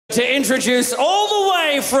To introduce all the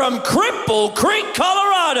way from Cripple Creek,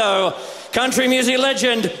 Colorado, country music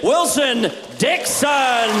legend Wilson Dixon.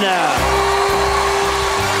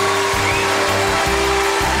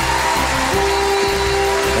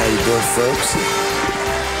 How you doing, folks?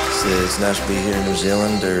 It's nice to be here in New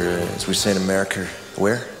Zealand, or as we say in America,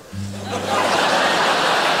 where?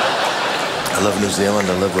 I love New Zealand.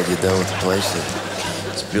 I love what you've done with the place.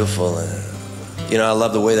 It's beautiful. You know, I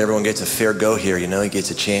love the way that everyone gets a fair go here, you know, he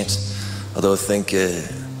gets a chance. Although I think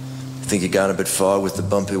you got a bit far with the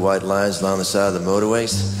bumpy white lines along the side of the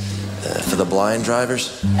motorways for the blind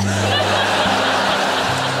drivers.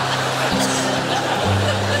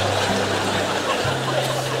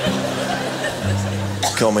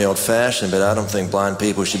 Call me old-fashioned, but I don't think blind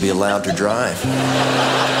people should be allowed to drive.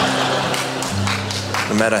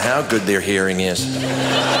 No matter how good their hearing is.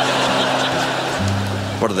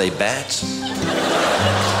 What are they, bats?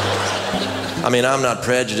 I mean, I'm not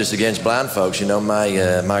prejudiced against blind folks. You know,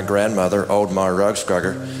 my grandmother, old Ma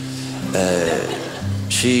Rugskrugger,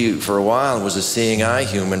 she, for a while, was a seeing eye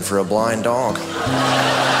human for a blind dog.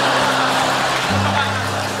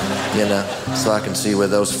 You know, so I can see where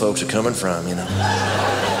those folks are coming from, you know,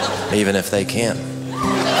 even if they can't.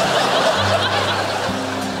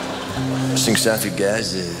 Sing something for you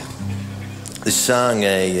guys. This song,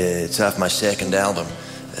 it's off my second album,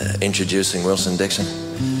 Introducing Wilson Dixon.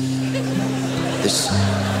 This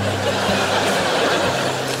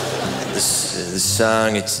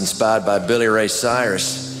song, it's inspired by Billy Ray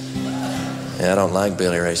Cyrus. Yeah, I don't like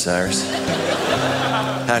Billy Ray Cyrus.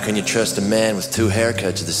 How can you trust a man with two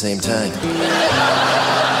haircuts at the same time?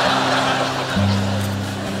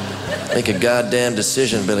 Make a goddamn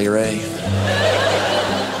decision, Billy Ray.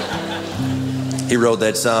 He wrote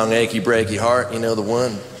that song, Achy Breaky Heart, you know the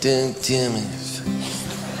one?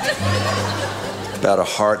 About a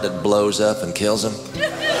heart that blows up and kills him.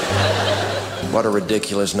 What a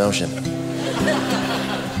ridiculous notion.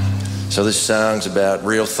 So this song's about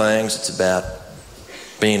real things. It's about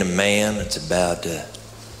being a man. It's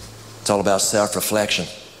all about self-reflection.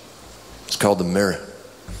 It's called The Mirror.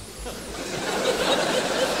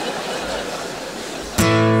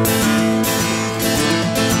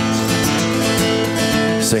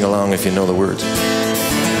 Sing along if you know the words.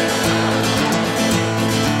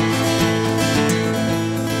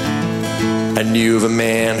 I knew of a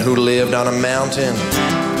man who lived on a mountain,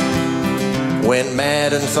 went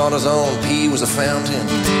mad and thought his own pee was a fountain.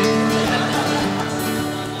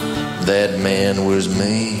 That man was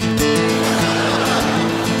me.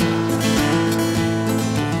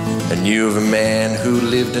 I knew of a man who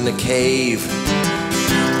lived in a cave.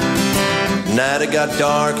 Night it got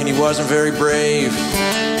dark and he wasn't very brave,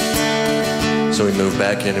 so he moved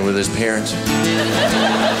back in with his parents.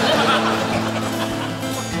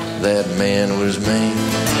 That man was me.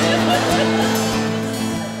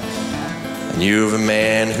 I knew of a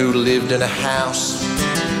man who lived in a house,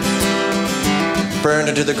 burned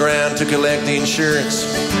it to the ground to collect the insurance.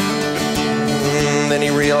 Then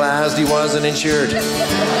he realized he wasn't insured.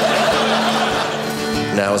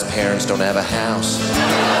 Now his parents don't have a house.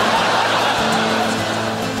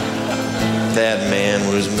 That man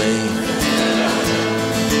was me.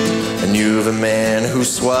 I knew of a man who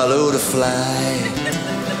swallowed a fly.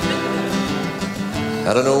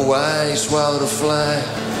 I don't know why he swallowed a fly.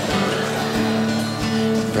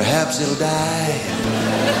 Perhaps he'll die,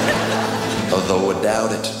 although I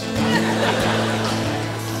doubt it.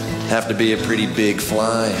 Have to be a pretty big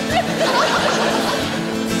fly.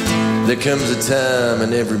 There comes a time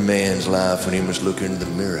in every man's life when he must look into the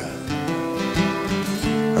mirror.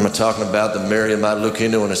 I'm not talking about the mirror you might look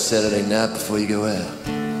into on a Saturday night before you go out.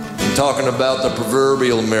 I'm talking about the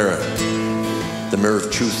proverbial mirror, the mirror of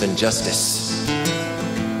truth and justice.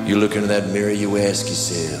 You look into that mirror, you ask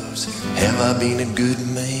yourselves, have I been a good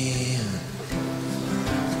man?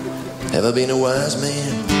 Have I been a wise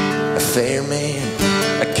man, a fair man,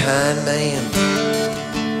 a kind man?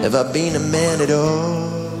 Have I been a man at all?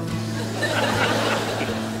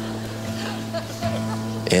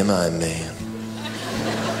 Am I a man?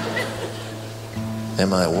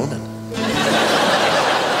 Am I a woman?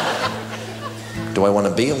 Do I want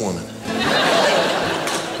to be a woman?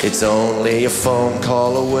 It's only a phone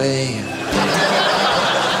call away.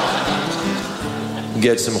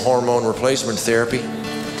 Get some hormone replacement therapy,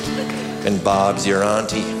 and Bob's your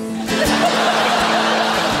auntie.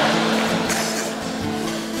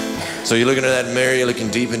 So you're looking at that mirror, you're looking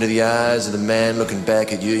deep into the eyes of the man looking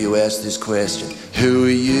back at you. You ask this question, who are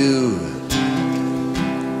you?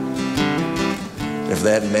 If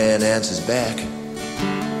that man answers back,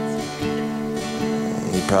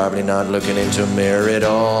 you're probably not looking into a mirror at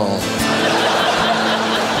all.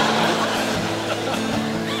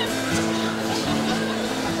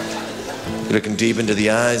 looking deep into the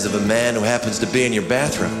eyes of a man who happens to be in your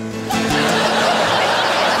bathroom.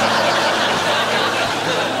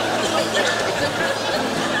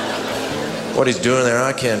 What he's doing there,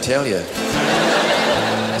 I can't tell you.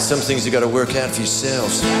 Some things you gotta work out for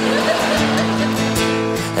yourselves.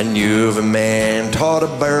 I knew of a man taught a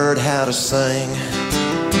bird how to sing.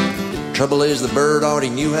 Trouble is, the bird already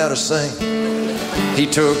knew how to sing. He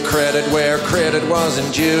took credit where credit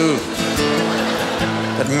wasn't due.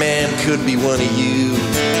 That man could be one of you.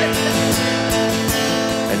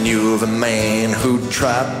 I knew of a man who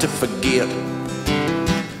tried to forget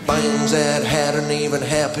things that hadn't even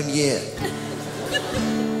happened yet.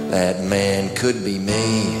 That man could be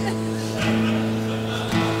me.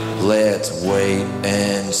 Let's wait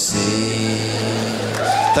and see.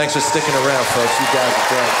 Thanks for sticking around, folks. You guys are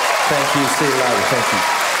great. Thank you. See you later. Thank you.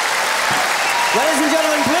 Ladies and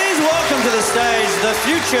gentlemen, please welcome to the stage the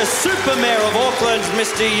future Super Mayor of Auckland,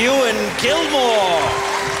 Mr. Ewen Gilmour.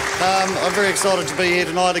 I'm very excited to be here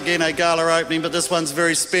tonight again, a gala opening, but this one's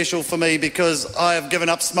very special for me because I have given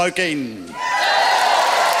up smoking.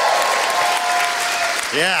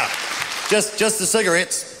 Yeah, just the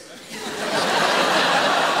cigarettes.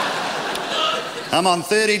 I'm on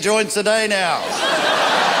 30 joints a day now.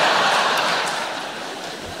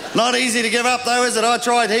 Not easy to give up though, is it? I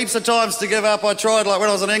tried heaps of times to give up. I tried, like when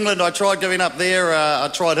I was in England, I tried giving up there. I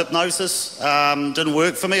tried hypnosis. Didn't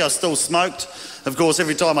work for me. I still smoked. Of course,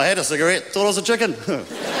 every time I had a cigarette, thought I was a chicken.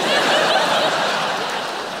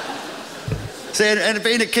 See, and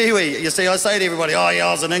being a Kiwi, you see, I say to everybody, oh yeah,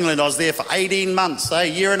 I was in England. I was there for 18 months. A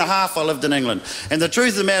year and a half I lived in England. And the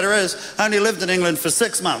truth of the matter is, I only lived in England for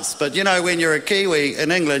 6 months. But you know, when you're a Kiwi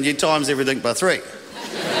in England, you times everything by 3.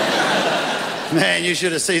 Man, you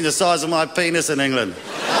should have seen the size of my penis in England.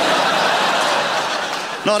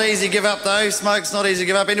 Not easy to give up though. Smoke's not easy to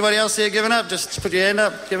give up. Anybody else here giving up? Just put your hand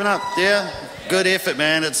up. Giving up? Yeah? Good effort,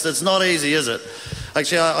 man. It's not easy, is it?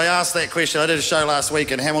 Actually, I asked that question. I did a show last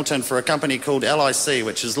week in Hamilton for a company called LIC,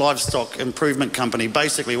 which is Livestock Improvement Company.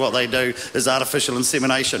 Basically, what they do is artificial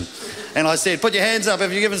insemination. And I said, put your hands up if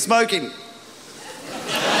you're given smoking.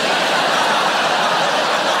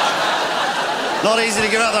 Not easy to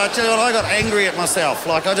give up, though. I tell you what, I got angry at myself.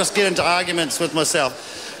 Like, I just get into arguments with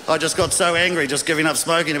myself. I just got so angry just giving up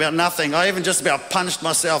smoking about nothing. I even just about punched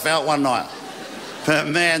myself out one night. But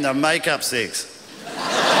man, the makeup sex.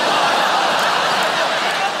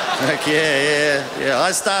 Like, yeah.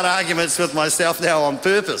 I start arguments with myself now on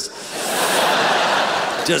purpose.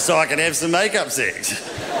 Just so I can have some makeup sex.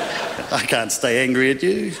 I can't stay angry at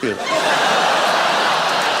you.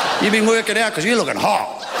 You've been working out because you're looking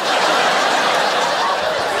hot.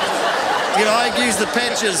 You know, I used the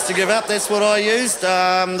patches to give up. That's what I used.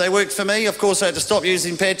 They worked for me. Of course, I had to stop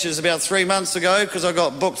using patches about 3 months ago because I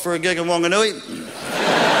got booked for a gig in Wanganui.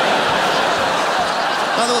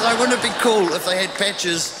 I thought, wouldn't it be cool if they had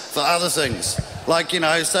patches for other things? Like, you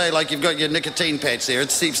know, say, like you've got your nicotine patch there.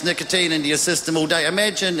 It seeps nicotine into your system all day.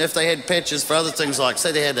 Imagine if they had patches for other things, like,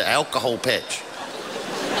 say they had an alcohol patch.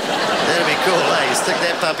 That'd be cool, eh? You stick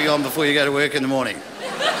that puppy on before you go to work in the morning.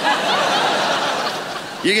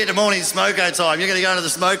 You get to morning smoko time. You're going to go into the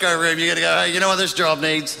smoko room. You're going to go, hey, you know what this job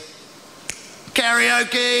needs?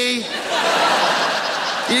 Karaoke.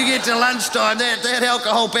 You get to lunchtime. That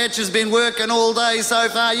alcohol patch has been working all day so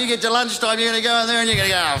far. You get to lunchtime, you're going to go in there and you're going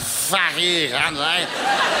to go, oh, fuck you, Hunter.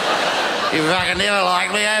 You fucking never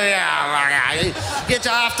like me, have you? Get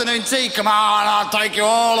to afternoon tea. Come on, I'll take you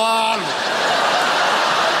all on.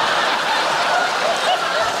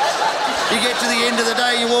 You get to the end of the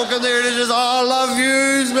day, you walk in there and it's just, oh, I love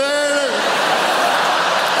yous, man.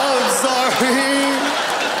 I'm sorry.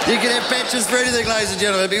 You can have patches for anything, ladies and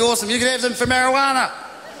gentlemen. It'd be awesome. You can have them for marijuana.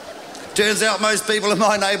 Turns out most people in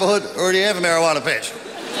my neighbourhood already have a marijuana patch.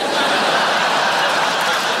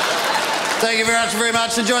 Thank you very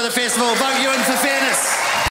much. Enjoy the festival. Vote Ewen for fairness.